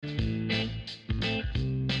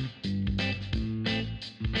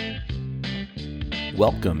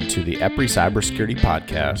Welcome to the EPRI Cybersecurity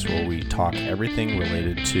Podcast, where we talk everything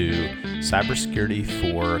related to cybersecurity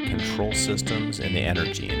for control systems in the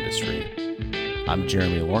energy industry. I'm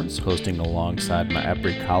Jeremy Lawrence, hosting alongside my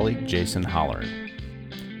EPRI colleague, Jason Hollern.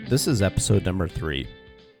 This is episode number 3.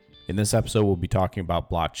 In this episode, we'll be talking about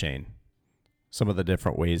blockchain, some of the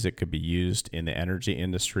different ways it could be used in the energy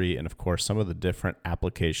industry, and of course, some of the different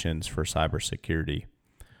applications for cybersecurity.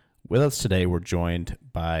 With us today, we're joined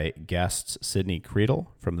by guests Sydney Creedle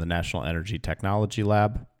from the National Energy Technology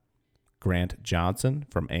Lab, Grant Johnson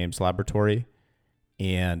from Ames Laboratory,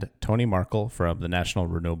 and Tony Markle from the National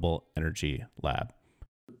Renewable Energy Lab.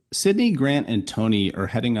 Sydney, Grant, and Tony are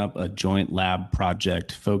heading up a joint lab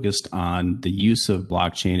project focused on the use of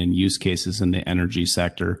blockchain and use cases in the energy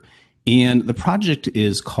sector. And the project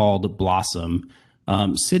is called Blossom.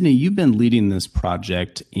 Sydney, you've been leading this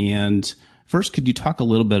project, and first, could you talk a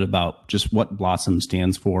little bit about just what Blossom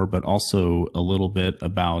stands for, but also a little bit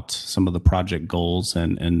about some of the project goals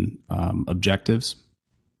and objectives?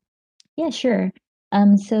 Yeah, sure.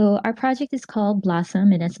 So our project is called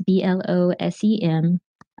Blossom, and that's BLOSEM.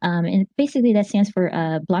 And basically that stands for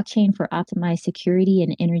Blockchain for Optimized Security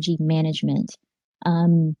and Energy Management.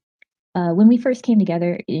 When we first came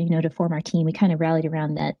together, to form our team, we kind of rallied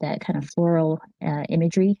around that kind of floral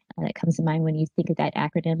imagery that comes to mind when you think of that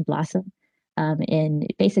acronym Blossom. And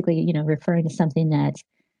basically, referring to something that,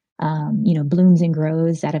 blooms and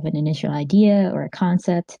grows out of an initial idea or a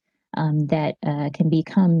concept that can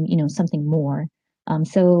become, something more. And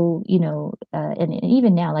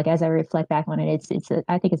even now, like as I reflect back on it,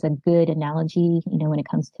 I think it's a good analogy, when it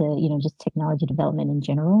comes to, just technology development in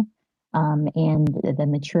general, and the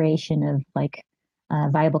maturation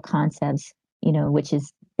of viable concepts, which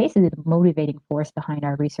is basically the motivating force behind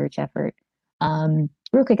our research effort.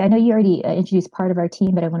 Real quick, I know you already introduced part of our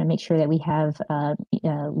team, but I want to make sure that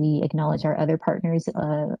we acknowledge our other partners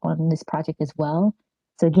on this project as well.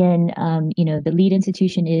 So again, the lead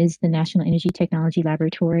institution is the National Energy Technology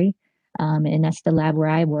Laboratory, and that's the lab where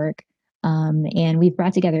I work. And we've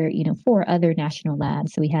brought together, 4 other national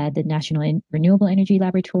labs. So we had the National Renewable Energy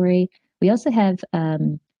Laboratory. We also have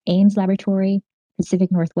Ames Laboratory,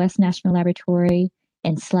 Pacific Northwest National Laboratory,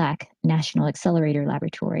 and SLAC National Accelerator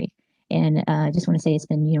Laboratory. And I just want to say it's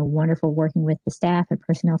been, wonderful working with the staff and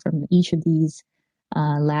personnel from each of these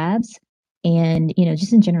labs. And,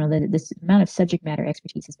 just in general, this amount of subject matter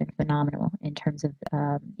expertise has been phenomenal in terms of,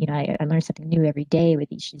 I learn something new every day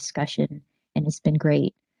with each discussion, and it's been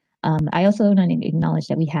great. I also want to acknowledge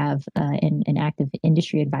that we have an active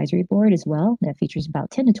industry advisory board as well that features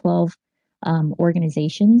about 10 to 12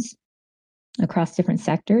 organizations across different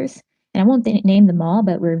sectors. And I won't name them all,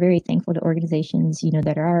 but we're very thankful to organizations,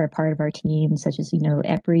 that are a part of our team, such as,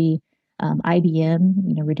 EPRI, IBM.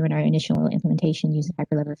 We're doing our initial implementation using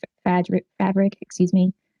Hyperledger Fabric,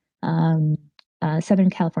 Southern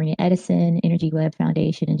California Edison, Energy Web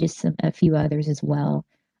Foundation, and just a few others as well.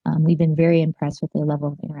 We've been very impressed with the level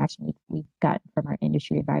of interaction we've gotten from our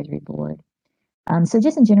industry advisory board. So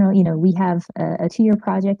just in general, we have a 2-year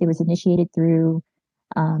project. It was initiated through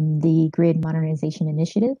the Grid Modernization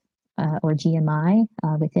Initiative, or GMI,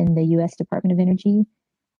 within the U.S. Department of Energy.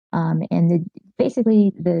 And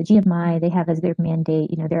basically the GMI, they have as their mandate,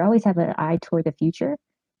 they always have an eye toward the future.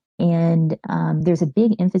 And there's a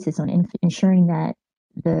big emphasis on ensuring that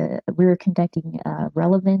we're conducting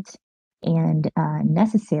relevant and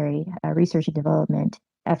necessary research and development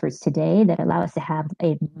efforts today that allow us to have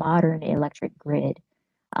a modern electric grid.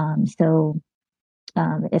 It's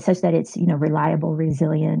such that it's, reliable,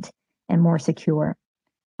 resilient, and more secure.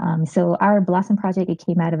 So our Blossom project, it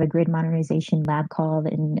came out of a grid modernization lab call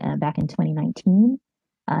back in 2019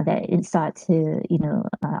 that it sought to,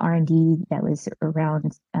 R&D that was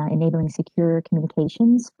around enabling secure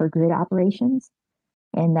communications for grid operations.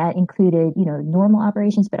 And that included, normal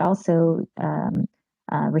operations, but also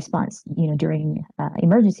response, during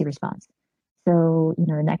emergency response. So,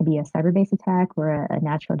 and that could be a cyber-based attack or a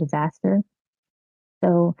natural disaster.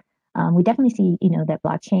 So we definitely see, that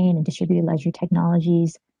blockchain and distributed ledger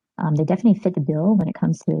technologies, they definitely fit the bill when it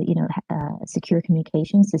comes to, secure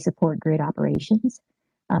communications to support grid operations.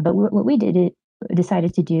 But what we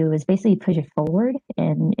decided to do is basically push it forward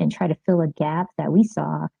and try to fill a gap that we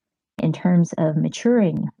saw in terms of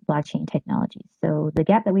maturing blockchain technology. So the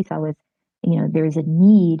gap that we saw was, there is a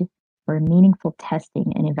need for meaningful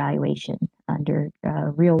testing and evaluation under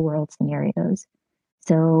real world scenarios.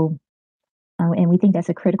 So, and we think that's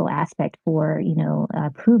a critical aspect for,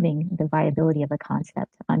 proving the viability of a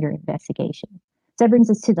concept under investigation. So that brings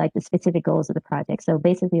us to the specific goals of the project. So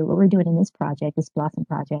basically what we're doing in this project, this Blossom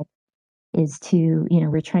project, is to,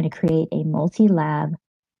 we're trying to create a multi-lab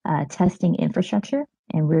testing infrastructure,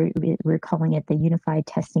 and we're calling it the Unified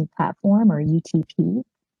Testing Platform, or UTP,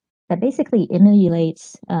 that basically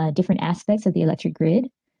emulates different aspects of the electric grid,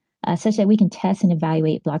 such that we can test and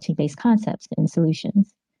evaluate blockchain-based concepts and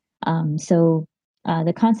solutions. So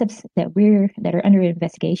the concepts that are under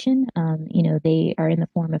investigation, they are in the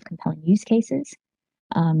form of compelling use cases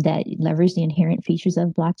that leverage the inherent features of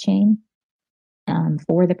blockchain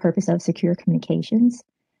for the purpose of secure communications.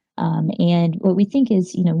 And what we think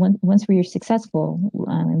is, once we are successful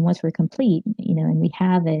and once we're complete, and we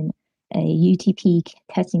have a UTP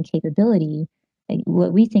testing capability,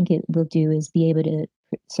 what we think it will do is be able to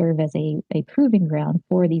serve as a proving ground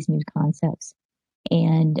for these new concepts.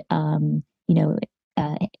 And,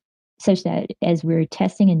 such that as we're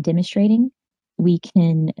testing and demonstrating, we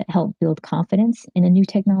can help build confidence in a new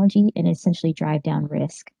technology and essentially drive down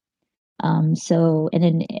risk. And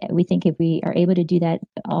then we think if we are able to do that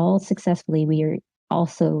all successfully, we are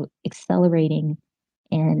also accelerating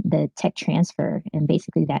and the tech transfer and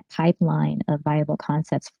basically that pipeline of viable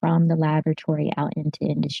concepts from the laboratory out into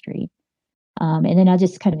industry. And then I'll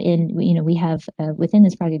just kind of end, we have within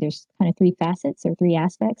this project, there's kind of three facets or three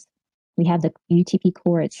aspects. We have the UTP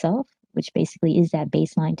core itself, which basically is that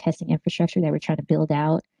baseline testing infrastructure that we're trying to build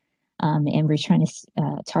out. And we're trying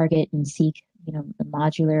to target and seek, the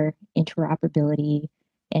modular interoperability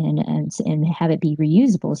and have it be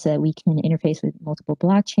reusable so that we can interface with multiple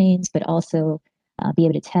blockchains, but also be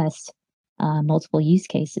able to test multiple use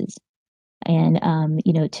cases. And,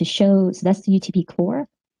 to show, so that's the UTP core.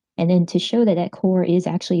 And then to show that that core is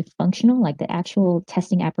actually functional, like the actual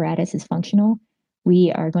testing apparatus is functional,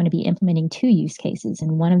 we are going to be implementing two use cases.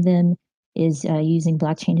 And one of them is using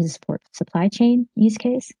blockchain to support supply chain use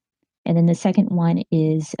case. And then the second one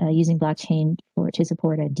is using blockchain to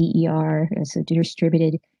support a DER, so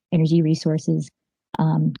distributed energy resources,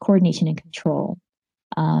 coordination and control.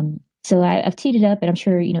 So I've teed it up, and I'm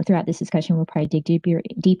sure throughout this discussion we'll probably dig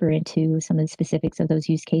deeper into some of the specifics of those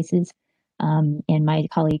use cases. And my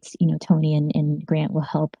colleagues, Tony and Grant, will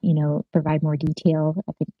help provide more detail,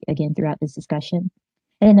 I think, again throughout this discussion.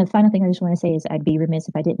 And then the final thing I just want to say is I'd be remiss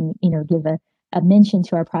if I didn't give a mention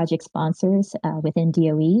to our project sponsors within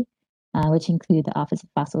DOE. Which include the Office of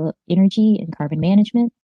Fossil Energy and Carbon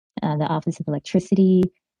Management, the Office of Electricity,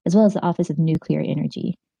 as well as the Office of Nuclear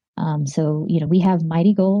Energy. So, we have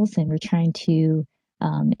mighty goals, and we're trying to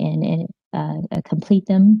complete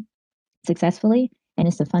them successfully. And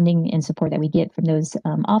it's the funding and support that we get from those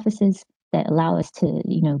offices that allow us to,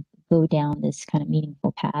 go down this kind of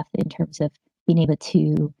meaningful path in terms of being able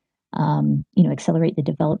to, accelerate the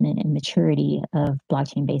development and maturity of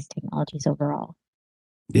blockchain-based technologies overall.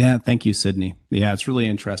 Yeah, thank you, Sydney. Yeah, it's really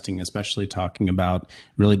interesting, especially talking about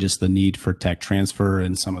really just the need for tech transfer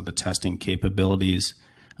and some of the testing capabilities.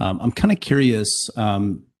 I'm kind of curious,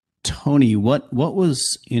 Tony, what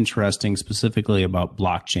was interesting specifically about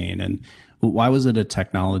blockchain, and why was it a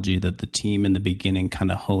technology that the team in the beginning kind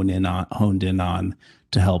of honed in on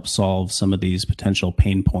to help solve some of these potential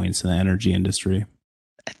pain points in the energy industry?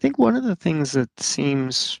 I think one of the things that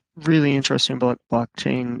seems really interesting about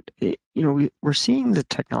blockchain, we're seeing the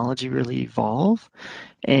technology really evolve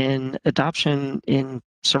and adoption in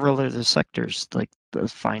several other sectors, like the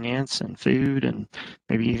finance and food and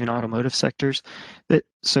maybe even automotive sectors.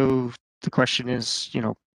 So the question is,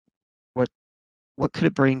 what could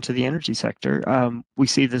it bring to the energy sector? We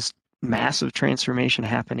see this massive transformation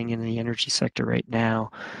happening in the energy sector right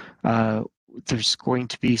now. There's going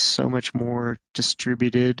to be so much more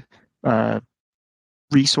distributed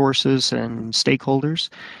resources and stakeholders,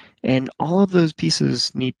 and all of those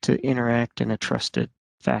pieces need to interact in a trusted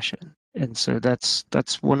fashion. And so that's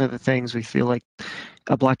one of the things we feel like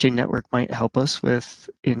a blockchain network might help us with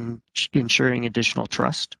in ensuring additional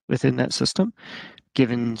trust within that system,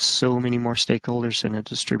 given so many more stakeholders in a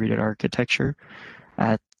distributed architecture.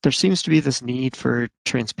 There seems to be this need for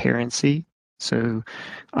transparency. So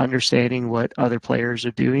understanding what other players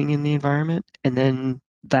are doing in the environment, and then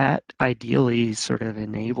that ideally sort of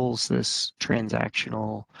enables this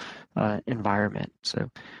transactional environment.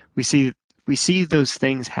 So we see those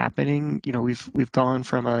things happening. We've gone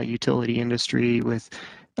from a utility industry with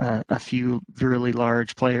a few really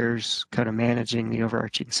large players kind of managing the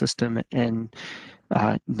overarching system, and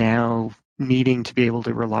now needing to be able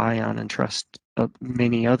to rely on and trust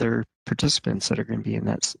many other participants that are going to be in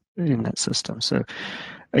that system. So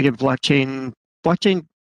again, blockchain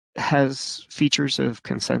has features of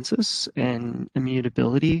consensus and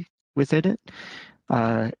immutability within it,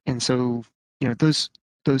 and so those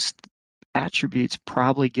attributes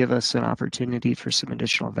probably give us an opportunity for some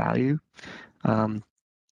additional value.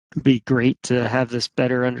 It'd be great to have this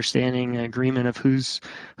better understanding and agreement of who's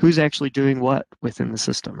actually doing what within the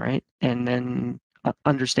system, right? And then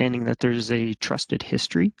understanding that there's a trusted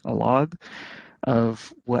history, a log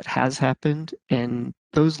of what has happened, and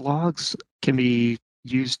those logs can be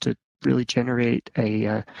used to really generate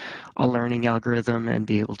a learning algorithm and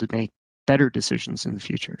be able to make better decisions in the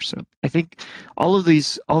future. So I think all of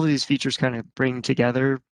these features kind of bring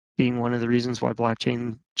together, being one of the reasons why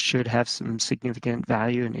blockchain should have some significant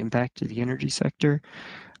value and impact to the energy sector.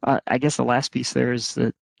 I guess the last piece there is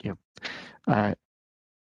that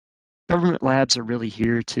government labs are really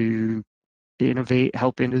here to innovate,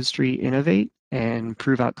 help industry innovate and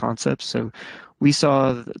prove out concepts. So we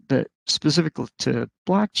saw that specific to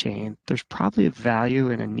blockchain, there's probably a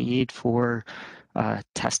value and a need for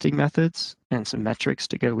testing methods and some metrics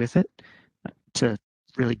to go with it to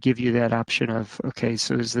really give you that option of, okay,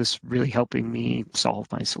 so is this really helping me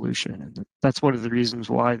solve my solution? And that's one of the reasons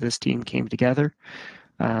why this team came together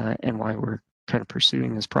and why we're kind of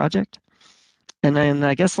pursuing this project. And then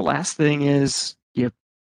I guess the last thing is,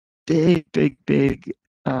 big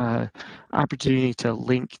opportunity to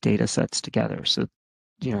link data sets together. So,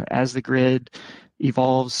 as the grid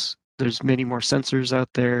evolves, there's many more sensors out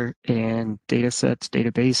there and data sets,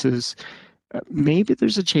 databases. Maybe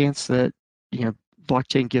there's a chance that,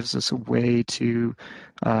 blockchain gives us a way to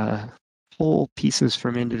pull pieces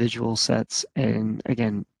from individual sets and,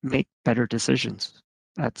 again, make better decisions.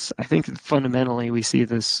 I think fundamentally we see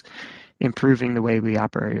this improving the way we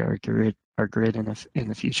operate our grid in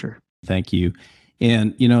the future. Thank you.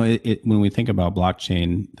 And when we think about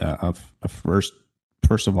blockchain,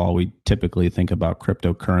 first of all, we typically think about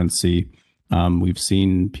cryptocurrency. We've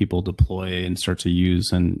seen people deploy and start to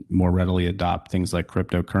use and more readily adopt things like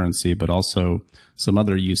cryptocurrency, but also some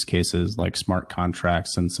other use cases like smart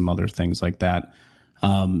contracts and some other things like that.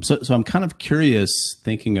 So I'm kind of curious,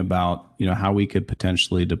 thinking about how we could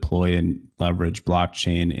potentially deploy and leverage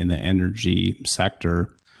blockchain in the energy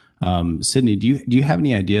sector. Sydney, do you have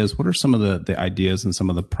any ideas? What are some of the ideas and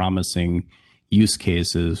some of the promising use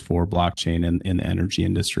cases for blockchain in the energy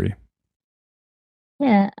industry?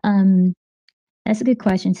 Yeah, that's a good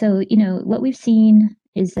question. So, what we've seen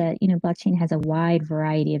is that, blockchain has a wide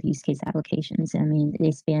variety of use case applications. I mean,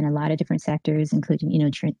 they span a lot of different sectors, including,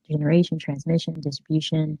 generation, transmission,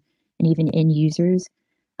 distribution, and even end users.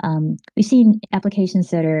 We've seen applications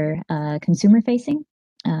that are consumer facing,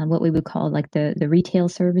 what we would call like the retail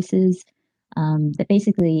services that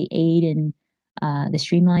basically aid in the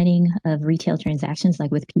streamlining of retail transactions,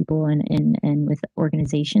 like with people and with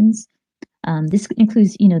organizations. This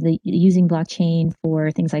includes, using blockchain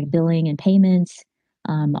for things like billing and payments,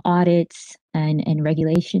 audits, and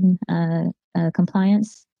regulation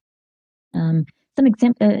compliance.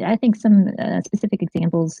 I think some specific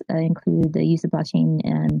examples include the use of blockchain,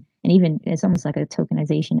 and even it's almost like a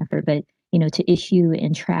tokenization effort, but to issue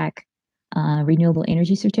and track renewable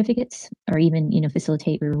energy certificates, or even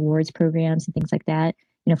facilitate rewards programs and things like that.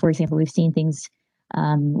 For example, we've seen things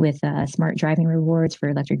with smart driving rewards for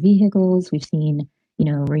electric vehicles. We've seen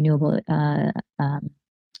renewable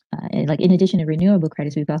like in addition to renewable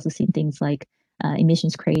credits, we've also seen things like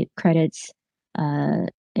emissions credits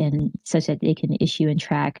and such that they can issue and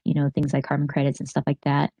track things like carbon credits and stuff like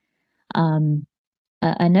that.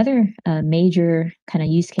 Another major kind of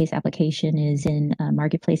use case application is in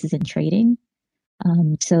marketplaces and trading.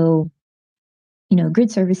 So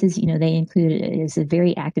grid services, they include is a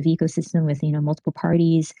very active ecosystem with multiple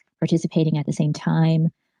parties participating at the same time.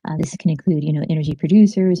 This can include energy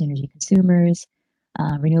producers, energy consumers,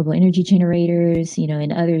 renewable energy generators,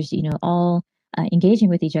 and others, all engaging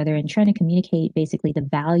with each other and trying to communicate basically the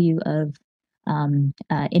value of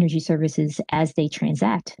energy services as they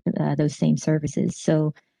transact those same services.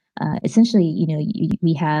 So essentially,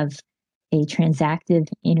 we have a transactive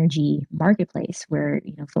energy marketplace where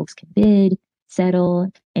folks can bid, settle,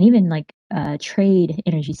 and even like trade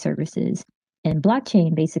energy services. And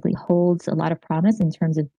blockchain basically holds a lot of promise in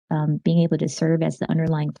terms of being able to serve as the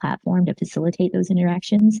underlying platform to facilitate those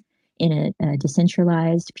interactions in a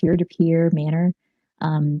decentralized, peer-to-peer manner,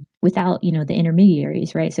 without the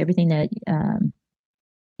intermediaries, right? So everything that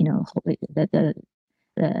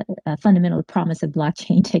the fundamental promise of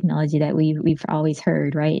blockchain technology that we've always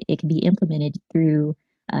heard, right? It can be implemented through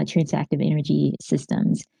transactive energy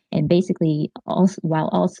systems, and basically while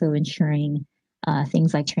also ensuring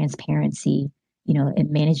things like transparency, and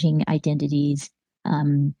managing identities,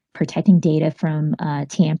 protecting data from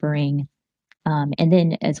tampering, and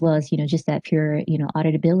then as well as just that pure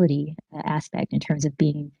auditability aspect in terms of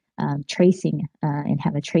being tracing and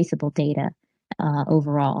have a traceable data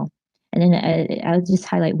overall. And then I'll just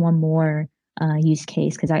highlight one more use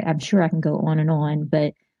case, because I'm sure I can go on and on,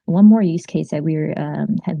 but one more use case that we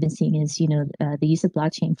have been seeing is, the use of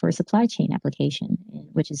blockchain for a supply chain application,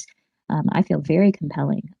 which is, I feel, very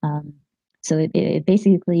compelling. So it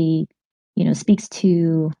basically, speaks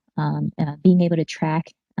to being able to track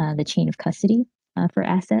the chain of custody for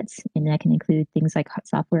assets, and that can include things like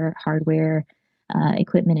software, hardware,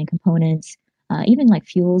 equipment and components, even like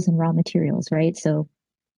fuels and raw materials, right? So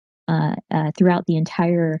throughout the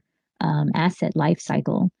entire asset life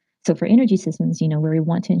cycle. So for energy systems, where we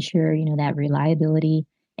want to ensure, that reliability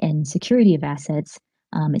and security of assets,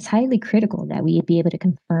 it's highly critical that we be able to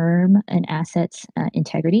confirm an asset's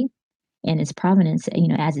integrity and its provenance,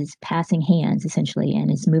 as it's passing hands essentially,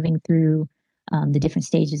 and it's moving through the different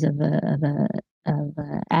stages of a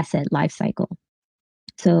asset life cycle.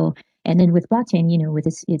 So, and then with blockchain, with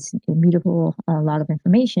its immutable log of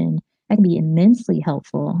information, that can be immensely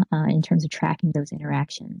helpful in terms of tracking those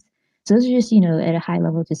interactions. So those are just, at a high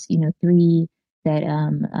level, just, three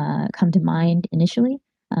that come to mind initially.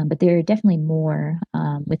 But there are definitely more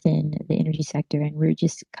within the energy sector, and we're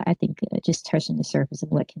just, I think, just touching the surface of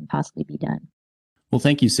what can possibly be done. Well,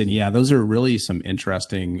 thank you, Sydney. Yeah, those are really some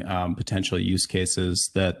interesting potential use cases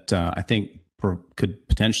that I think could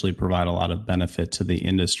potentially provide a lot of benefit to the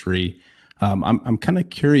industry. I'm kind of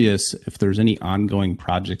curious if there's any ongoing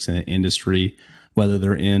projects in the industry, whether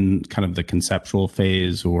they're in kind of the conceptual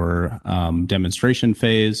phase or demonstration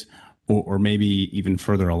phase, or maybe even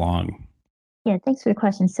further along. Yeah, thanks for the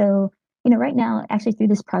question. So, right now, actually through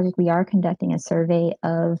this project, we are conducting a survey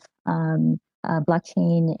of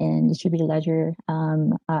blockchain and distributed ledger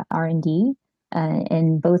R&D,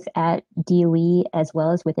 and both at DOE as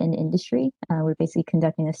well as within industry. We're basically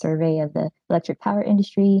conducting a survey of the electric power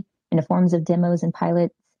industry in the forms of demos and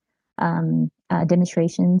pilots,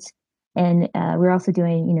 demonstrations. And we're also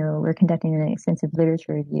doing, we're conducting an extensive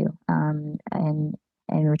literature review,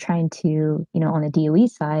 and we're trying to, on the DOE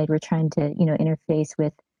side, we're trying to, interface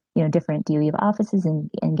with, different DOE offices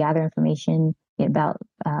and gather information about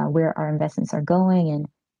where our investments are going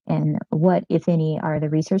and what, if any, are the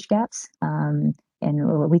research gaps, and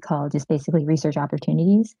what we call just basically research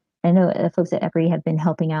opportunities. I know folks at EPRI have been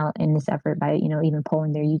helping out in this effort by, even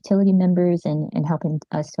polling their utility members and helping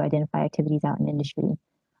us to identify activities out in industry.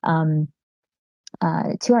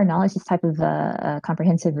 To our knowledge, this type of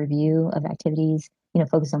comprehensive review of activities,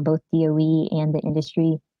 focused on both DOE and the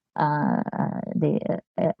industry, the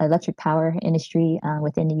electric power industry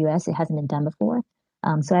within the U.S., it hasn't been done before.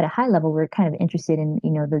 So at a high level, we're kind of interested in,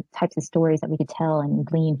 the types of stories that we could tell and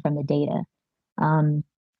glean from the data.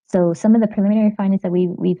 So some of the preliminary findings that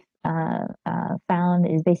we've found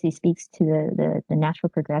is basically speaks to the natural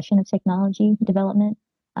progression of technology development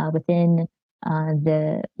within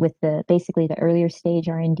basically the earlier stage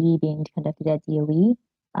R&D being conducted at DOE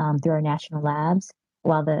through our national labs,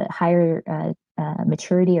 while the higher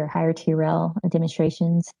maturity or higher TRL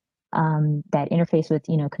demonstrations that interface with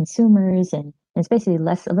consumers, and it's basically a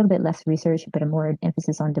little bit less research, but a more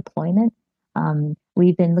emphasis on deployment.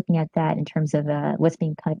 We've been looking at that in terms of what's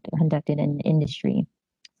being conducted in industry.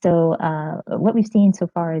 So what we've seen so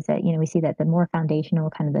far is that we see that the more foundational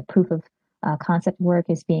kind of the proof of concept work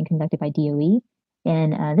is being conducted by DOE.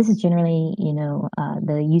 And this is generally,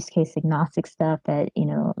 the use case agnostic stuff that,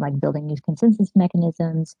 like building new consensus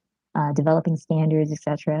mechanisms, developing standards,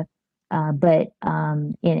 etc.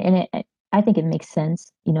 I think it makes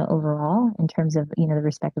sense, overall in terms of, the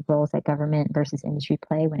respective roles that government versus industry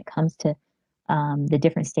play when it comes to the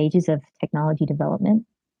different stages of technology development.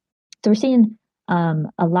 So we're seeing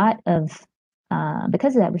a lot of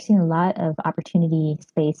because of that, we're seeing a lot of opportunity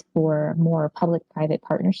space for more public-private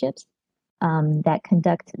partnerships that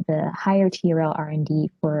conduct the higher TRL R&D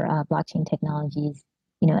for blockchain technologies,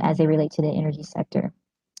 as they relate to the energy sector.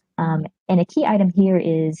 And a key item here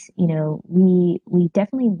is, we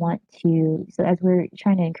definitely want to, so as we're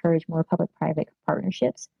trying to encourage more public-private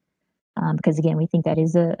partnerships, because again, we think that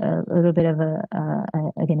is a little bit of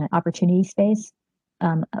again, an opportunity space.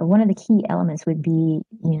 One of the key elements would be,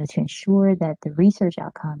 to ensure that the research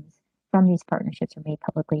outcomes from these partnerships are made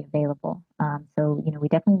publicly available. So, we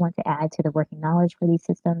definitely want to add to the working knowledge for these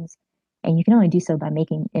systems, and you can only do so by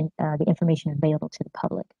making the information available to the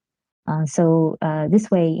public. So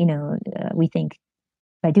this way, we think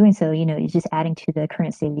by doing so, it's just adding to the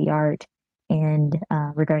current state of the art and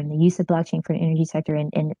regarding the use of blockchain for the energy sector,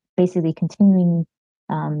 and basically continuing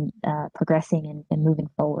progressing and moving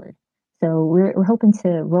forward. So we're hoping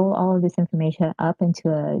to roll all of this information up into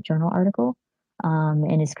a journal article,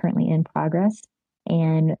 and is currently in progress.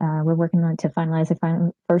 And we're working on to finalize the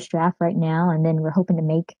final first draft right now, and then we're hoping to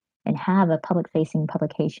make and have a public-facing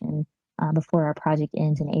publication before our project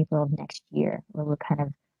ends in April of next year, where we'll kind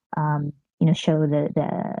of show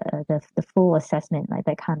the full assessment, like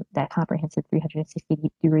that comprehensive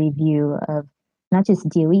 360-degree view of not just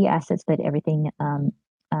DOE assets, but everything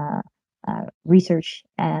research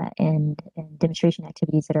and demonstration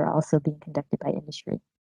activities that are also being conducted by industry.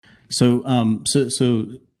 So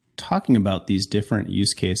talking about these different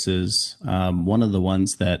use cases, one of the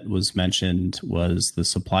ones that was mentioned was the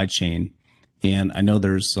supply chain. And I know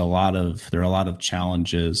there are a lot of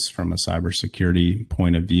challenges from a cybersecurity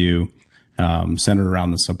point of view, centered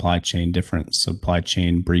around the supply chain, different supply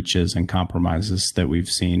chain breaches and compromises that we've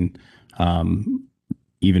seen,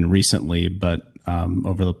 even recently, but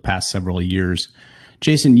over the past several years.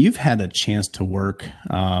 Jason, you've had a chance to work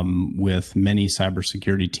with many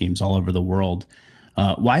cybersecurity teams all over the world.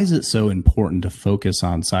 Why is it so important to focus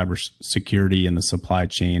on cybersecurity in the supply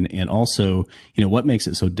chain, and also, what makes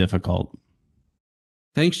it so difficult?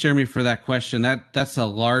 Thanks, Jeremy, for that question. That's a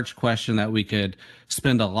large question that we could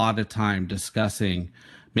spend a lot of time discussing.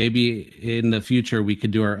 Maybe in the future we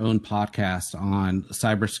could do our own podcast on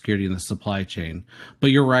cybersecurity in the supply chain.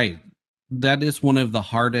 But you're right. That is one of the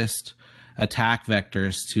hardest attack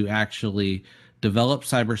vectors to actually develop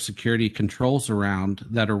cybersecurity controls around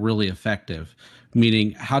that are really effective.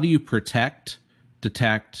 Meaning, how do you protect,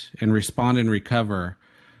 detect, and respond and recover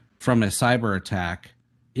from a cyber attack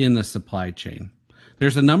in the supply chain?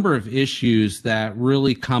 There's a number of issues that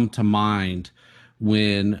really come to mind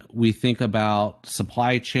when we think about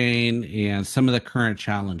supply chain and some of the current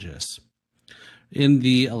challenges. In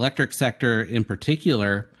the electric sector in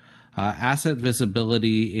particular, asset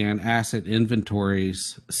visibility and asset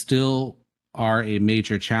inventories still are a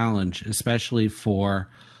major challenge, especially for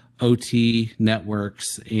OT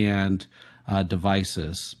networks and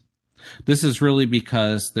devices. This is really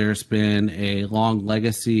because there's been a long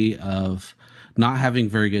legacy of not having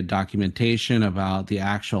very good documentation about the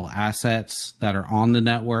actual assets that are on the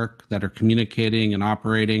network, that are communicating and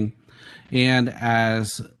operating. And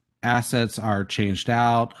as assets are changed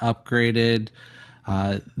out, upgraded,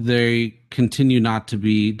 they continue not to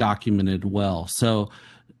be documented well. So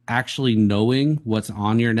actually knowing what's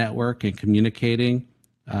on your network and communicating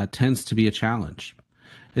tends to be a challenge,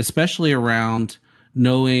 especially around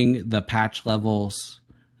knowing the patch levels,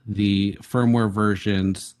 the firmware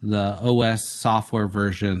versions, the OS software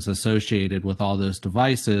versions associated with all those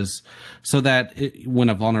devices, so that when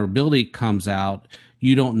a vulnerability comes out,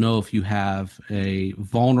 you don't know if you have a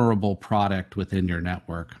vulnerable product within your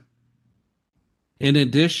network. In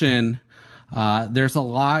addition, there's a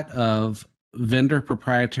lot of vendor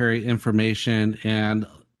proprietary information and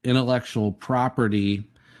intellectual property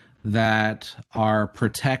that are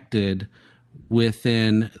protected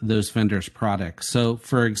within those vendors' products. So,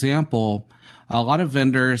 for example, a lot of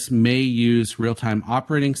vendors may use real-time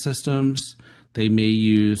operating systems. They may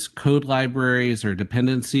use code libraries or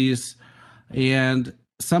dependencies. And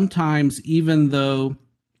sometimes, even though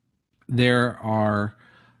there are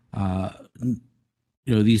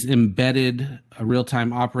these embedded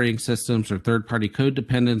real-time operating systems or third-party code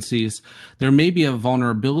dependencies, there may be a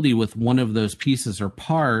vulnerability with one of those pieces or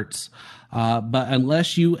parts. But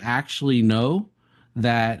unless you actually know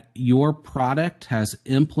that your product has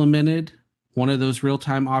implemented one of those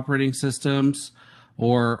real-time operating systems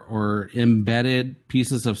or embedded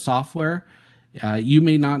pieces of software, you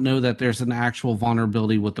may not know that there's an actual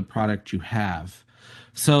vulnerability with the product you have.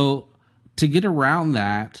 So to get around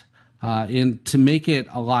that, and to make it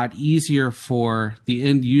a lot easier for the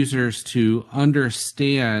end users to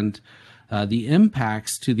understand the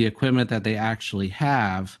impacts to the equipment that they actually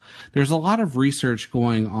have, there's a lot of research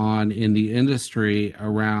going on in the industry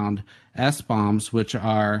around SBOMs, which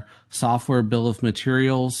are software bill of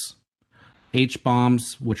materials,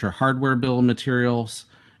 HBOMs, which are hardware bill of materials,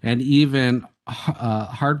 and even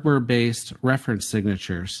hardware-based reference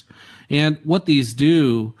signatures. And what these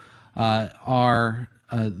do are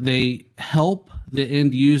they help the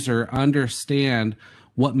end user understand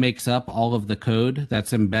what makes up all of the code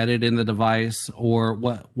that's embedded in the device, or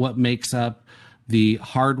what makes up the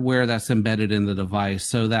hardware that's embedded in the device,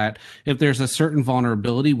 so that if there's a certain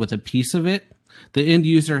vulnerability with a piece of it, the end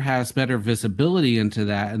user has better visibility into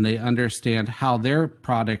that and they understand how their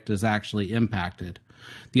product is actually impacted.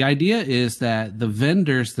 The idea is that the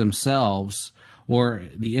vendors themselves, or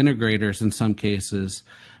the integrators in some cases,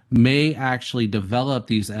 may actually develop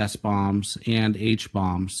these SBOMs and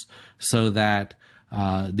HBOMs so that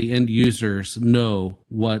the end users know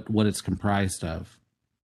what it's comprised of.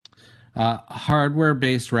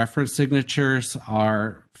 Hardware-based reference signatures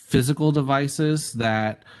are physical devices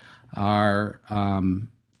that are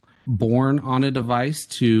born on a device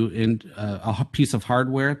to a piece of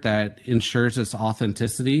hardware that ensures its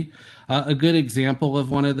authenticity. A good example of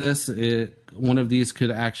one of these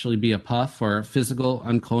could actually be a PUF, or a physical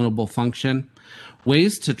unclonable function.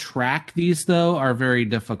 Ways to track these, though, are very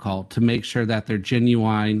difficult to make sure that they're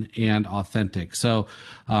genuine and authentic. So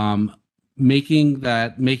making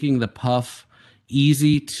the PUF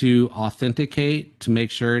easy to authenticate, to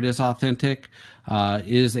make sure it is authentic,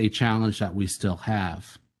 is a challenge that we still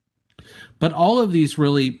have. But all of these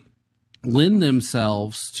really lend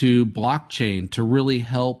themselves to blockchain to really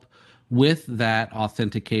help with that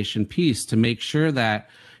authentication piece, to make sure that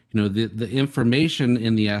the information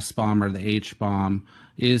in the SBOM or the HBOM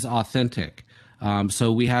is authentic.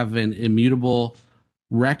 So we have an immutable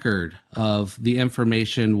record of the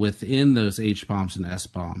information within those HBOMs and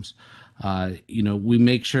SBOMs. We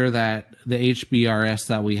make sure that the HBRS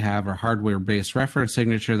that we have, or hardware-based reference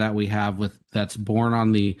signature that we have that's born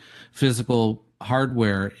on the physical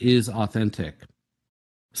hardware, is authentic.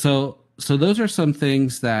 So those are some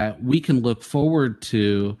things that we can look forward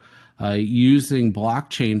to using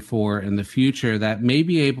blockchain for in the future, that may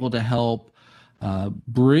be able to help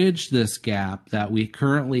bridge this gap that we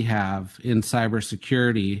currently have in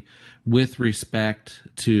cybersecurity with respect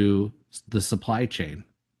to the supply chain.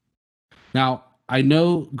 Now, I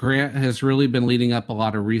know Grant has really been leading up a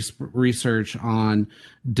lot of research on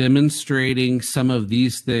demonstrating some of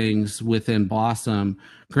these things within Blossom.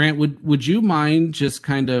 Grant, would you mind just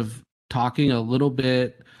kind of talking a little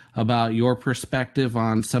bit about your perspective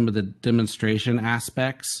on some of the demonstration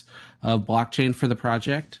aspects of blockchain for the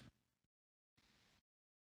project?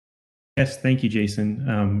 Yes, thank you,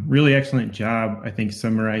 Jason. Really excellent job, I think,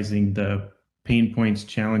 summarizing the pain points,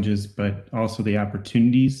 challenges, but also the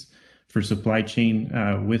opportunities for supply chain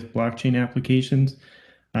with blockchain applications.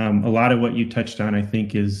 A lot of what you touched on, I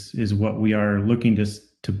think, is what we are looking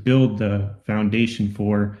to build the foundation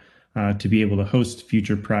for, to be able to host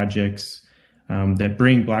future projects that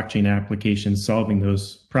bring blockchain applications, solving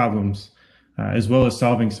those problems, as well as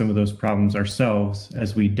solving some of those problems ourselves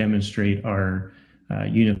as we demonstrate our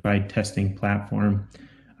unified testing platform.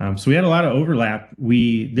 So we had a lot of overlap.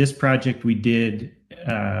 This project, we did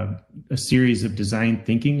a series of design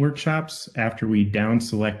thinking workshops after we down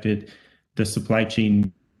selected the supply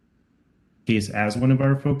chain case as one of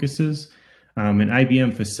our focuses. And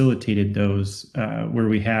IBM facilitated those, where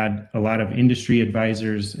we had a lot of industry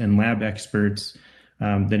advisors and lab experts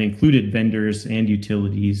that included vendors and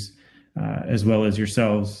utilities, as well as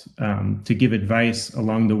yourselves, to give advice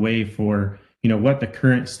along the way for what the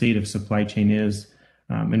current state of supply chain is,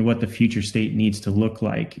 and what the future state needs to look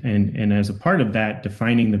like. And as a part of that,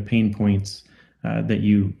 defining the pain points that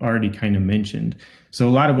you already kind of mentioned. So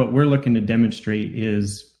a lot of what we're looking to demonstrate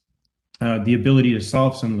is the ability to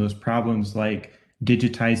solve some of those problems, like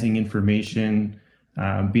digitizing information,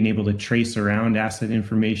 being able to trace around asset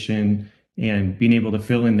information, and being able to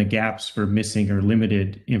fill in the gaps for missing or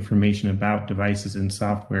limited information about devices and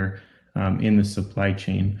software in the supply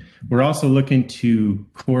chain. We're also looking to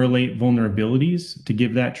correlate vulnerabilities to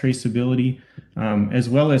give that traceability, as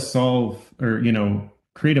well as solve or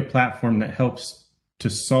create a platform that helps to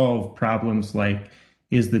solve problems like,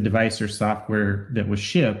 is the device or software that was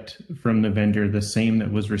shipped from the vendor the same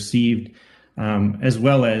that was received, as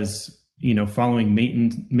well as following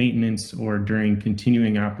maintenance or during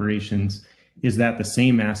continuing operations, is that the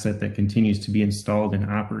same asset that continues to be installed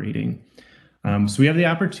and operating? So we have the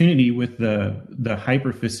opportunity with the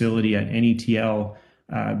hyper facility at NETL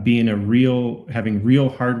having real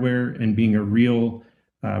hardware and being a real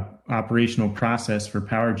operational process for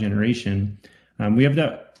power generation. We have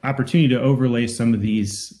the opportunity to overlay some of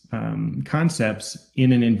these concepts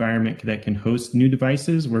in an environment that can host new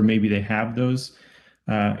devices where maybe they have those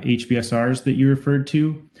HBSRs that you referred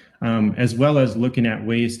to, as well as looking at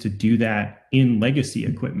ways to do that in legacy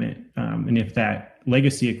equipment. And if that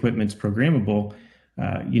legacy equipment's programmable,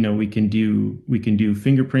 we can do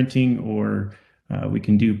fingerprinting, or we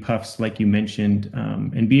can do PUFs like you mentioned,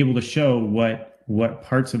 and be able to show what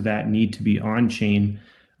parts of that need to be on chain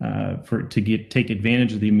take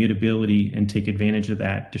advantage of the immutability and take advantage of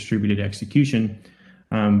that distributed execution,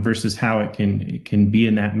 versus how it can be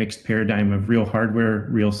in that mixed paradigm of real hardware,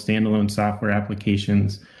 real standalone software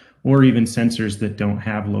applications, or even sensors that don't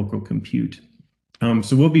have local compute.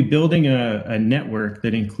 So we'll be building a network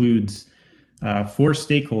that includes 4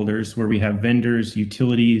 stakeholders, where we have vendors,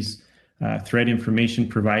 utilities, threat information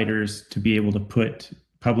providers, to be able to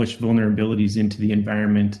publish vulnerabilities into the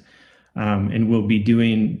environment. And we'll be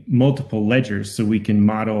doing multiple ledgers, so we can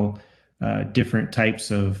model different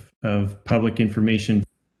types of public information,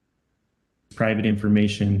 private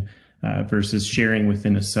information, versus sharing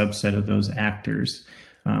within a subset of those actors.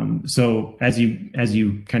 So as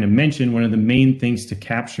you kind of mentioned, one of the main things to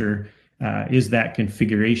capture is that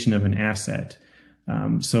configuration of an asset.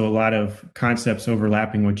 So a lot of concepts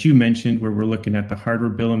overlapping what you mentioned, where we're looking at the hardware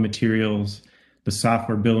bill of materials, the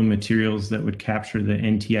software bill of materials that would capture the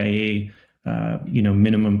NTIA,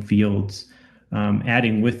 minimum fields,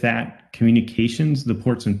 adding with that communications, the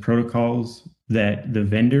ports and protocols that the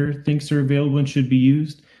vendor thinks are available and should be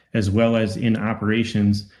used, as well as in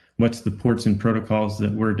operations, what's the ports and protocols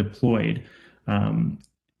that were deployed. And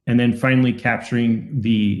then finally capturing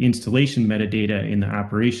the installation metadata in the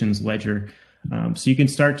operations ledger. So you can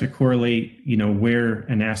start to correlate, where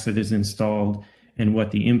an asset is installed and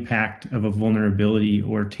what the impact of a vulnerability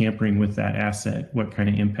or tampering with that asset, what kind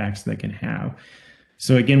of impacts that can have.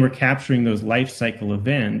 So again, we're capturing those life cycle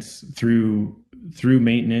events through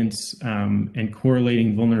maintenance and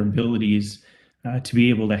correlating vulnerabilities to be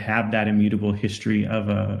able to have that immutable history of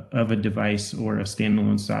a device or a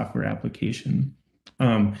standalone software application.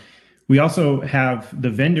 We also have the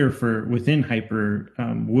vendor within Hyper,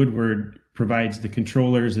 Woodward provides the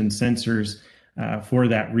controllers and sensors for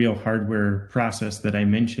that real hardware process that I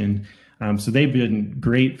mentioned. So they've been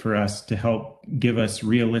great for us to help give us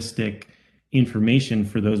realistic information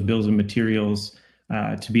for those bills of materials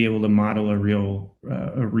to be able to model a real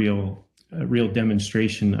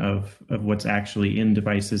demonstration of what's actually in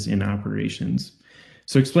devices in operations.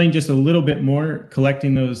 So explain just a little bit more,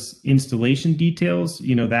 collecting those installation details,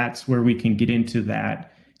 that's where we can get into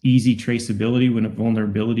that easy traceability when a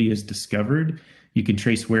vulnerability is discovered. You can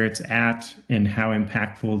trace where it's at and how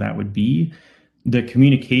impactful that would be. The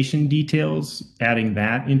communication details, adding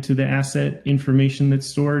that into the asset information that's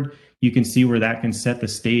stored, you can see where that can set the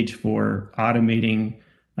stage for automating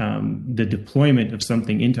the deployment of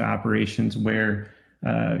something into operations, where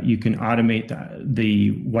you can automate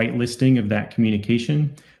the whitelisting of that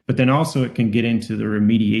communication, but then also it can get into the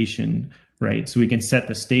remediation, right? So we can set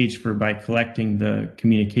the stage for, by collecting the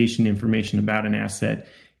communication information about an asset,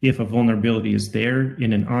 if a vulnerability is there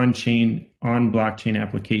in an on-chain, on-blockchain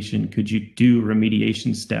application, could you do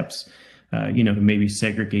remediation steps, to maybe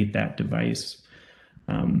segregate that device?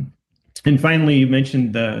 And finally, you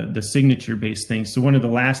mentioned the signature-based thing. So one of the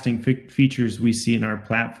lasting features we see in our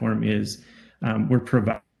platform is we're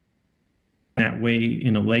providing that way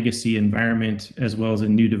in a legacy environment as well as a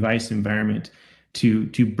new device environment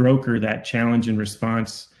to broker that challenge and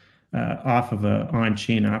response off of a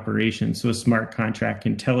on-chain operation. So a smart contract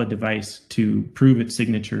can tell a device to prove its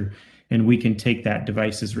signature, and we can take that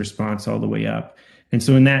device's response all the way up. And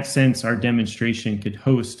so in that sense, our demonstration could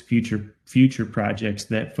host future projects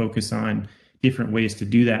that focus on different ways to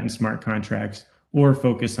do that in smart contracts, or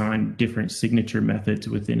focus on different signature methods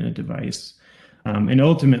within a device. And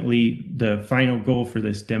ultimately, the final goal for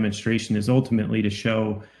this demonstration is ultimately to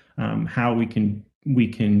show how we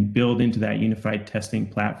can build into that unified testing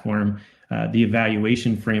platform the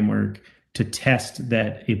evaluation framework to test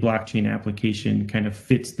that a blockchain application kind of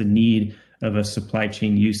fits the need of a supply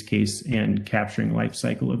chain use case and capturing life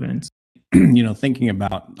cycle events. Thinking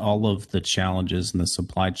about all of the challenges in the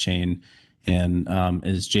supply chain, and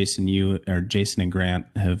as Jason and Grant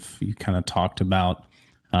you kind of talked about,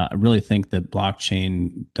 I really think that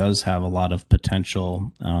blockchain does have a lot of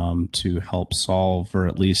potential to help solve, or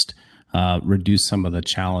at least reduce some of the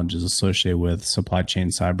challenges associated with supply chain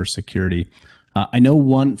cybersecurity. I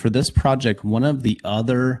know for this project, one of the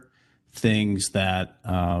other things that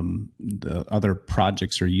the other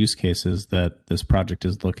projects or use cases that this project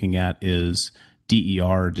is looking at is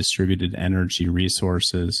DER, distributed energy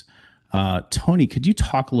resources. Tony, could you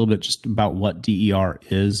talk a little bit just about what DER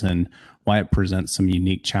is and why it presents some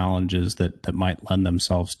unique challenges that might lend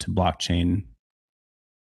themselves to blockchain?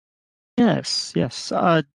 Yes.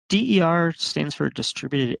 DER stands for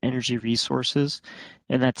distributed energy resources,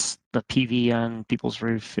 and that's the PV on people's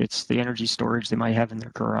roof. It's the energy storage they might have in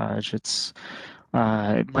their garage. It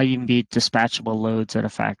might even be dispatchable loads at a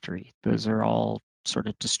factory. Those are all sort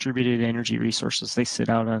of distributed energy resources. They sit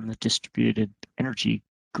out on the distributed energy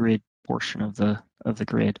grid portion of the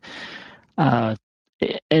grid.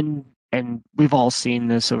 And we've all seen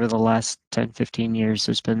this over the last 10, 15 years.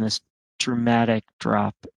 There's been this dramatic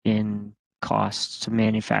drop in costs to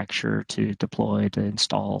manufacture, to deploy, to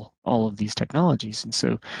install all of these technologies. And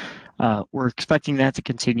so we're expecting that to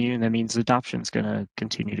continue, and that means adoption is going to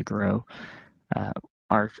continue to grow.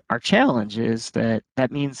 Our challenge is that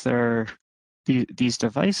means these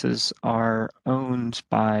devices are owned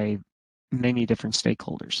by many different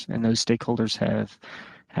stakeholders, and those stakeholders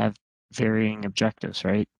have varying objectives,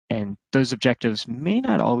 right? And those objectives may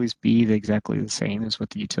not always be exactly the same as what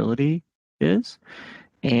the utility is.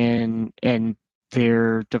 and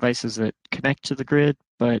they're devices that connect to the grid,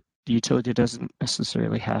 but the utility doesn't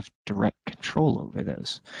necessarily have direct control over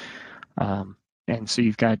those. And so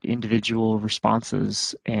you've got individual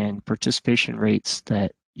responses and participation rates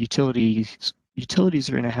that utilities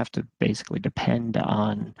are going to have to basically depend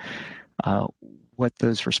on what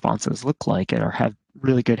those responses look like, or have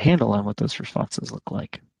really good handle on what those responses look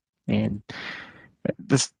like. And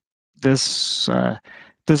this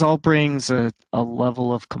all brings a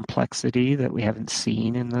level of complexity that we haven't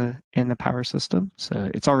seen in the power system.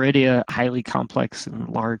 So it's already a highly complex and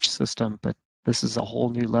large system, but this is a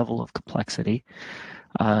whole new level of complexity.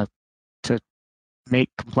 To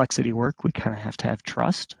make complexity work, we kind of have to have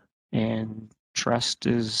trust, and trust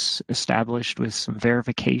is established with some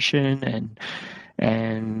verification,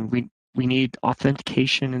 and we need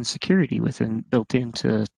authentication and security built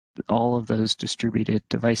into all of those distributed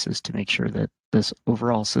devices to make sure that this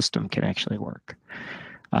overall system can actually work.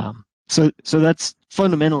 So that's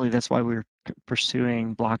fundamentally, that's why we're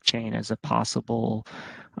pursuing blockchain as a possible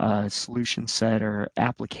solution set or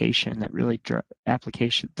application that really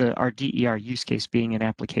our DER use case being an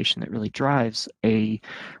application that really drives a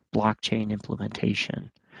blockchain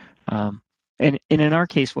implementation. And in our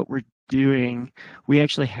case, what we're doing, we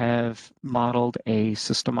actually have modeled a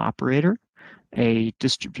system operator, a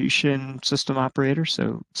distribution system operator.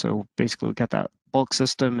 So basically we've got that bulk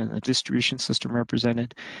system and the distribution system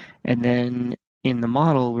represented. And then in the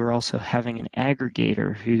model, we're also having an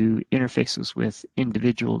aggregator who interfaces with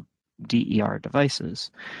individual DER devices.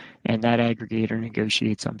 And that aggregator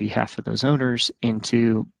negotiates on behalf of those owners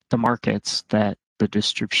into the markets that the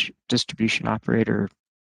distribution operator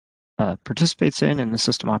participates in, and the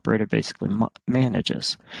system operator basically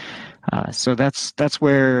manages. So that's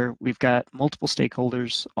where we've got multiple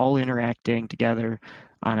stakeholders all interacting together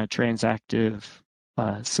on a transactive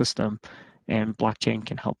system, and blockchain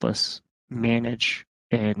can help us manage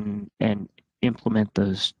and implement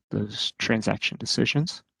those transaction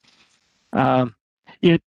decisions.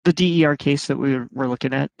 The DER case that we're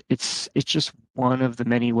looking at, it's just one of the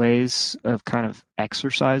many ways of kind of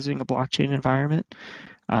exercising a blockchain environment.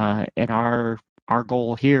 And our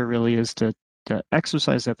goal here really is to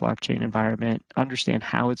exercise that blockchain environment, understand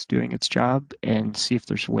how it's doing its job, and see if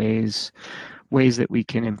there's ways that we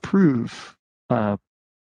can improve the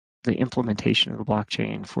implementation of the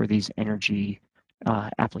blockchain for these energy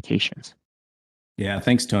applications. Yeah,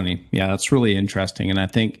 thanks, Tony. Yeah, that's really interesting. And I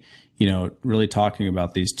think, really talking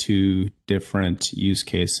about these two different use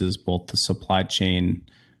cases, both the supply chain,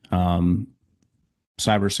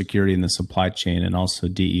 cybersecurity in the supply chain, and also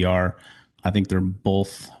DER, I think they're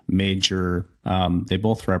both major. They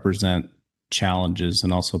both represent challenges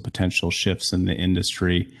and also potential shifts in the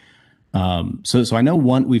industry. So I know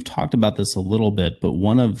we've talked about this a little bit, but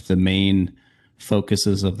one of the main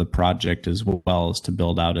focuses of the project as well is to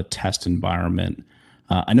build out a test environment.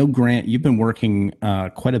 I know, Grant, you've been working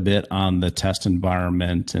quite a bit on the test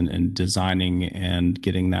environment and designing and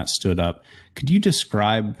getting that stood up. Could you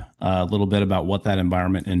describe a little bit about what that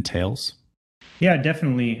environment entails? Yeah,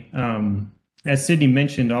 definitely. As Sydney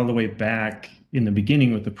mentioned all the way back in the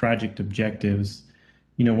beginning with the project objectives,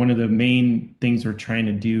 one of the main things we're trying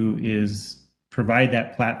to do is provide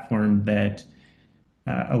that platform that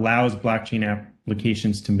allows blockchain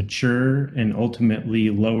applications to mature and ultimately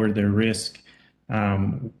lower their risk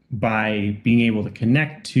by being able to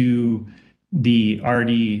connect to the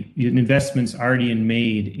investments already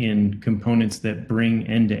made in components that bring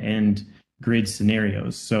end-to-end grid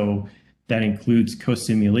scenarios. So that includes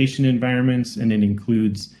co-simulation environments, and it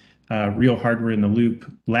includes real hardware in the loop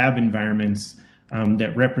lab environments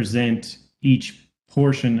that represent each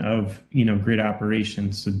portion of grid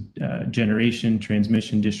operations, so generation,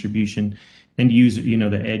 transmission, distribution, and user,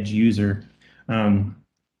 the edge user.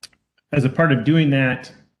 As a part of doing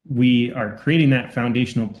that, we are creating that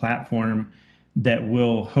foundational platform that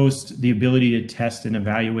will host the ability to test and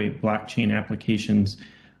evaluate blockchain applications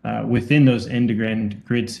within those end-to-end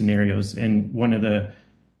grid scenarios. And one of the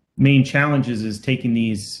main challenges is taking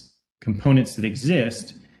these components that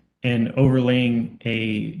exist and overlaying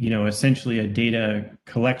essentially a data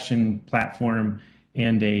collection platform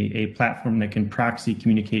and a platform that can proxy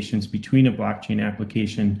communications between a blockchain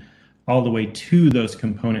application all the way to those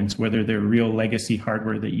components, whether they're real legacy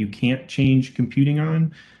hardware that you can't change computing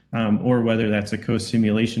on, or whether that's a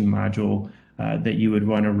co-simulation module that you would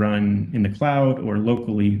want to run in the cloud or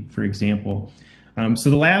locally, for example. So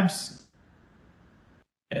the labs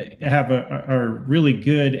are really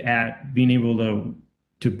good at being able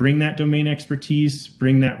to bring that domain expertise,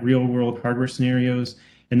 bring that real world hardware scenarios,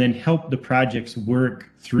 and then help the projects work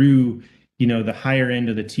through the higher end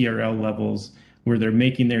of the TRL levels where they're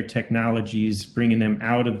making their technologies, bringing them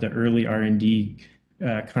out of the early R&D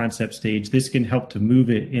concept stage. This can help to move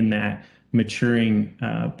it in that maturing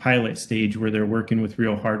pilot stage where they're working with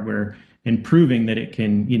real hardware and proving that it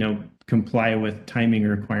can, comply with timing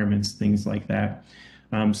requirements, things like that.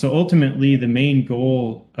 So ultimately, the main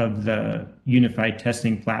goal of the unified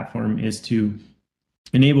testing platform is to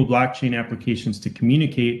enable blockchain applications to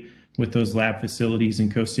communicate with those lab facilities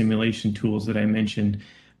and co-simulation tools that I mentioned,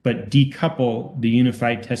 but decouple the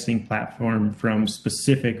unified testing platform from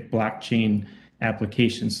specific blockchain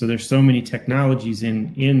applications. So there's so many technologies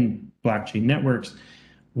in blockchain networks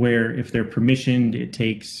where if they're permissioned, it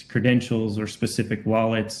takes credentials or specific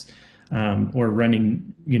wallets, or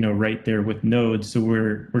running, right there with nodes. So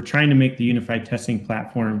we're trying to make the unified testing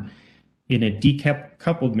platform in a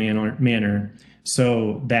decoupled manner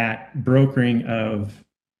so that brokering of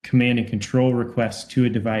command and control requests to a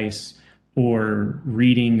device or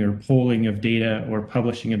reading or polling of data or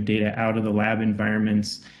publishing of data out of the lab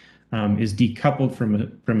environments is decoupled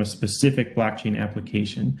from a specific blockchain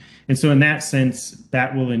application. And so in that sense,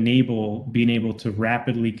 that will enable being able to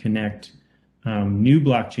rapidly connect new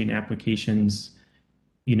blockchain applications,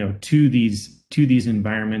 to these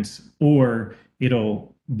environments, or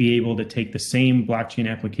it'll be able to take the same blockchain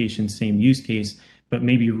application, same use case, but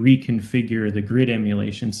maybe reconfigure the grid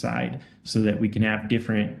emulation side so that we can have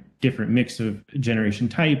different mix of generation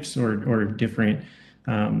types or different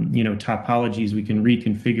topologies. We can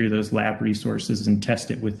reconfigure those lab resources and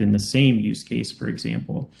test it within the same use case, for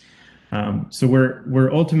example. So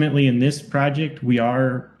we're ultimately in this project, we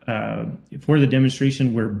are for the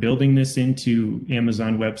demonstration, we're building this into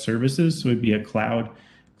Amazon Web Services, so it'd be a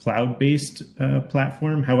cloud-based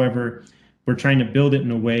platform. However, we're trying to build it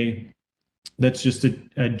in a way that's just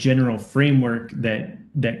a general framework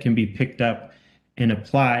that can be picked up and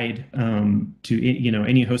applied to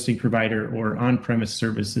any hosting provider or on-premise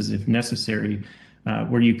services if necessary,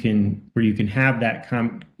 where you can have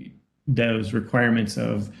those requirements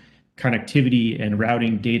of connectivity and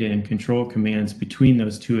routing data and control commands between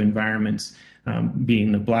those two environments,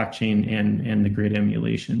 being the blockchain and the grid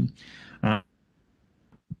emulation.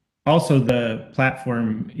 Also, the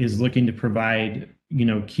platform is looking to provide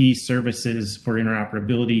key services for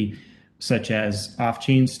interoperability, such as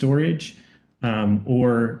off-chain storage,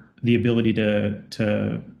 or the ability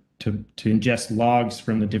to ingest logs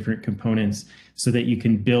from the different components so that you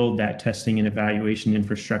can build that testing and evaluation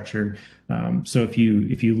infrastructure. So if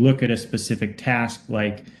you look at a specific task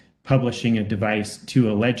like publishing a device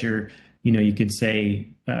to a ledger, you can say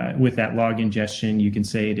with that log ingestion, you can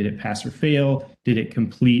say, did it pass or fail? Did it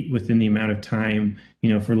complete within the amount of time?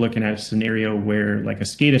 If we're looking at a scenario where, like a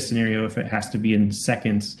SCADA scenario, if it has to be in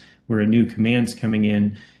seconds where a new command's coming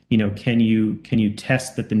in, can you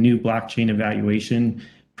test that the new blockchain evaluation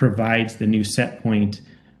provides the new set point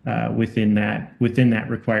within that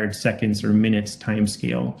required seconds or minutes time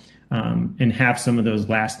scale, and have some of those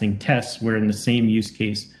lasting tests where in the same use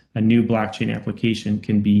case a new blockchain application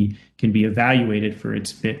can be evaluated for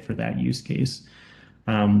its fit for that use case.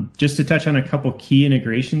 Just to touch on a couple key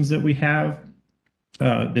integrations that we have,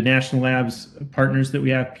 the National Labs partners that we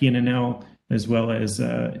have, PNNL as well as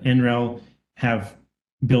NREL, have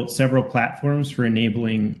built several platforms for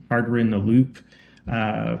enabling hardware in the loop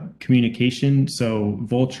communication. So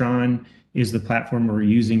Voltron is the platform we're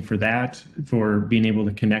using for that, for being able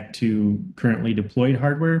to connect to currently deployed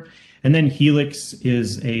hardware. And then Helix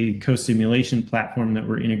is a co-simulation platform that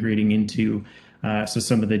we're integrating into. So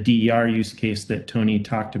some of the DER use case that Tony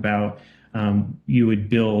talked about, you would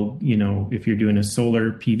build, if you're doing a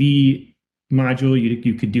solar PV module,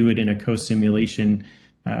 you could do it in a co-simulation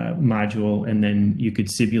module, and then you could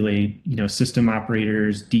simulate, system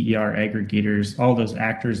operators, DER aggregators, all those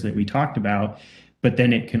actors that we talked about. But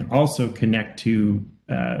then it can also connect to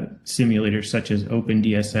simulators such as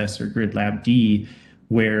OpenDSS or GridLabD,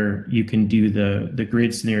 where you can do the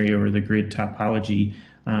grid scenario or the grid topology,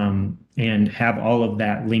 and have all of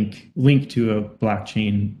that link to a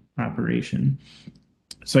blockchain operation.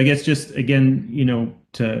 So I guess just again,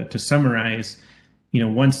 to summarize,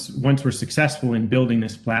 once we're successful in building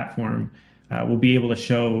this platform, we'll be able to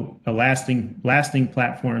show a lasting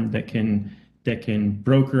platform that can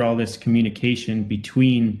broker all this communication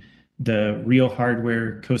between the real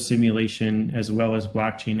hardware co-simulation as well as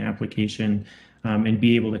blockchain application, and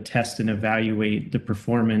be able to test and evaluate the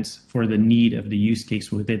performance for the need of the use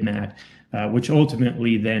case within that, which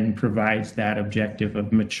ultimately then provides that objective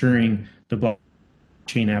of maturing the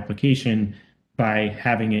blockchain application by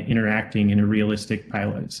having it interacting in a realistic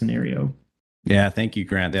pilot scenario. Yeah, thank you,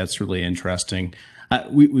 Grant. That's really interesting.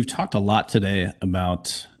 We've talked a lot today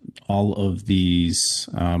about all of these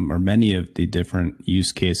or many of the different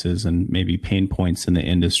use cases and maybe pain points in the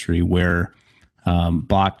industry where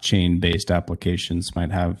blockchain-based applications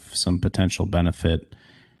might have some potential benefit,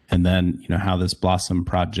 and then how this Blossom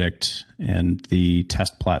project and the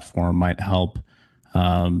test platform might help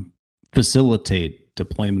facilitate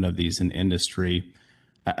deployment of these in industry.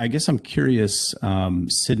 I guess I'm curious,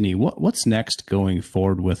 Sydney, what's next going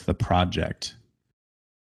forward with the project?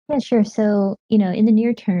 Yeah, sure. So, in the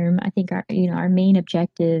near term, I think our main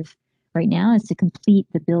objective right now is to complete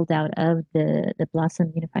the build out of the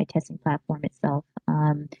Blossom Unified Testing Platform itself.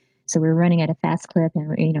 So we're running at a fast clip,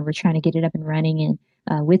 and we're trying to get it up and running,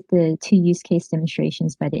 and with the 2 use case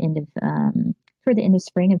demonstrations by the end of for the end of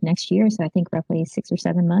spring of next year. So I think roughly 6 or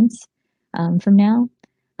 7 months from now.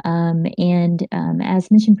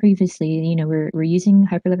 As mentioned previously, we're using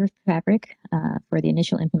Hyperledger Fabric for the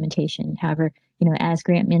initial implementation. However, as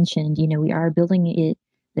Grant mentioned, we are building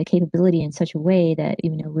the capability in such a way that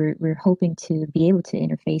we're hoping to be able to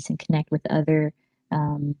interface and connect with other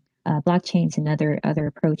blockchains and other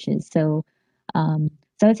approaches. So I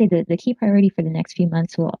would say the key priority for the next few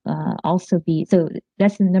months will also be, so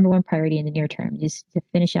that's the number one priority in the near term, is to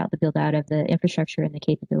finish out the build out of the infrastructure and the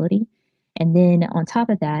capability. And then on top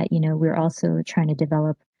of that, we're also trying to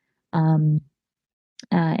develop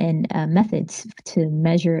methods to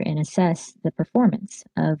measure and assess the performance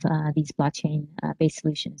of these blockchain-based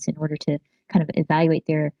solutions in order to kind of evaluate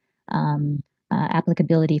their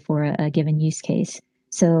applicability for a given use case.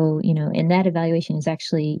 So, and that evaluation is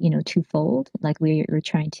actually, twofold. Like we're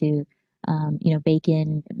trying to, bake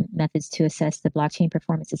in methods to assess the blockchain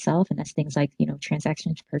performance itself, and that's things like,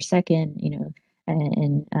 transactions per second,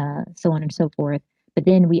 and so on and so forth. But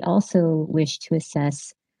then we also wish to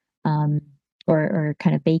assess or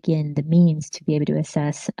kind of bake in the means to be able to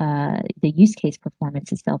assess the use case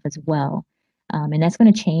performance itself as well. And that's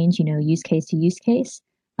going to change, use case to use case.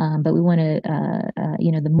 But we want to,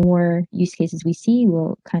 the more use cases we see,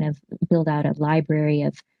 we'll kind of build out a library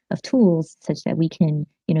of tools such that we can,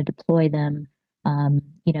 deploy them,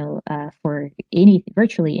 for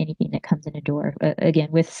virtually anything that comes in the door, again,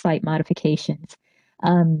 with slight modifications.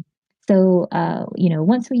 So,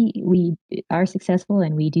 once we are successful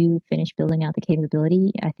and we do finish building out the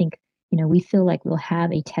capability, I think, we feel like we'll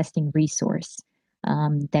have a testing resource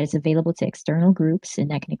that is available to external groups, and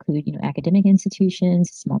that can include, academic institutions,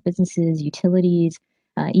 small businesses, utilities,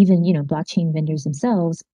 even, blockchain vendors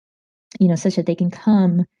themselves, such that they can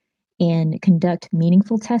come and conduct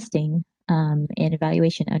meaningful testing and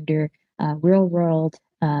evaluation under real world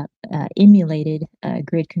emulated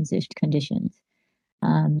grid conditions.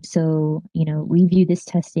 So, we view this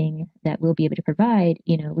testing that we'll be able to provide,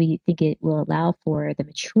 we think it will allow for the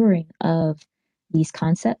maturing of these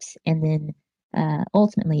concepts, and then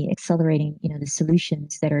ultimately accelerating, the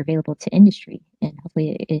solutions that are available to industry. And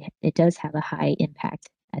hopefully it does have a high impact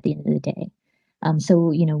at the end of the day. So,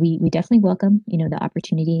 we definitely welcome, the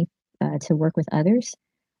opportunity to work with others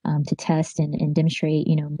to test and demonstrate,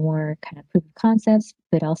 more kind of proof of concepts,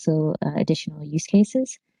 but also additional use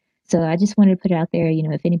cases. So I just wanted to put it out there,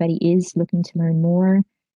 if anybody is looking to learn more,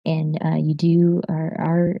 and you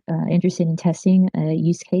are interested in testing a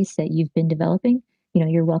use case that you've been developing,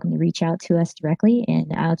 you're welcome to reach out to us directly.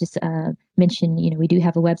 And I'll just mention, we do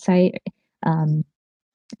have a website.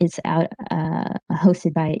 It's out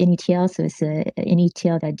hosted by NETL, so it's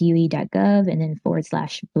netl.doe.gov, and then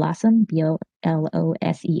 /Blossom,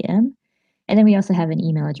 BLOSEM. And then we also have an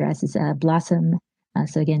email address. It's Blossom,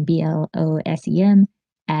 so again, BLOSEM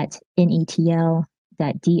 @netl.doe.gov.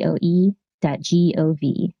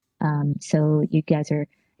 So you guys are,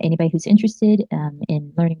 anybody who's interested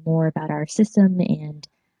in learning more about our system and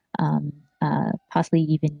possibly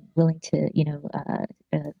even willing to,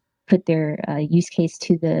 put their use case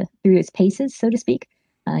through its paces, so to speak,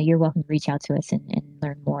 you're welcome to reach out to us and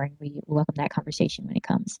learn more. And we welcome that conversation when it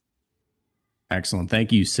comes. Excellent.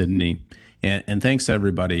 Thank you, Sydney. And thanks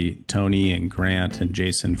everybody, Tony and Grant and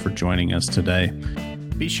Jason, for joining us today.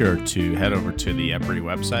 Be sure to head over to the EPRI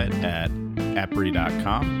website at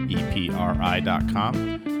epri.com,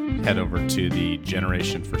 EPRI.com. Head over to the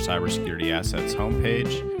Generation for Cybersecurity Assets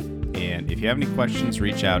homepage. And if you have any questions,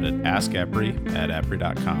 reach out at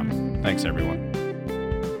askepri@epri.com. Thanks, everyone.